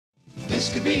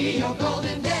This could be your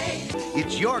golden day.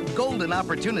 It's your golden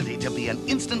opportunity to be an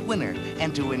instant winner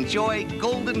and to enjoy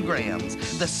Golden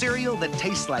Grahams, the cereal that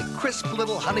tastes like crisp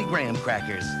little honey graham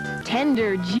crackers.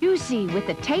 Tender, juicy, with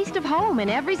the taste of home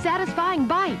in every satisfying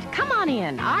bite. Come on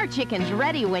in. Our chicken's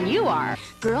ready when you are.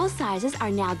 Girl sizes are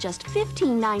now just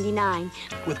 $15.99.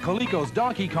 With Coleco's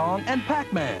Donkey Kong and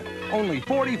Pac-Man, only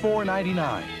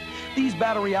 $44.99. These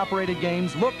battery-operated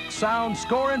games look, sound,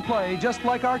 score, and play just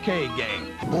like arcade games.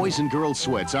 Boys and girls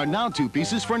sweats are now 2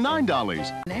 pieces for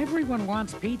 $9. Everyone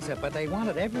wants pizza, but they want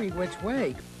it every which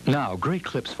way. Now, Great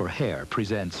Clips for Hair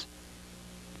presents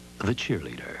The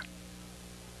Cheerleader.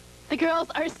 The girls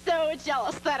are so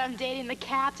jealous that I'm dating the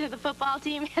captain of the football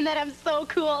team and that I'm so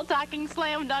cool talking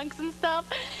slam dunks and stuff.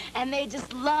 And they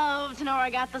just love to know where I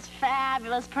got this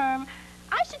fabulous perm.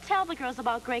 I should tell the girls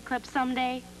about Great Clips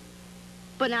someday,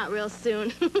 but not real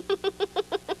soon.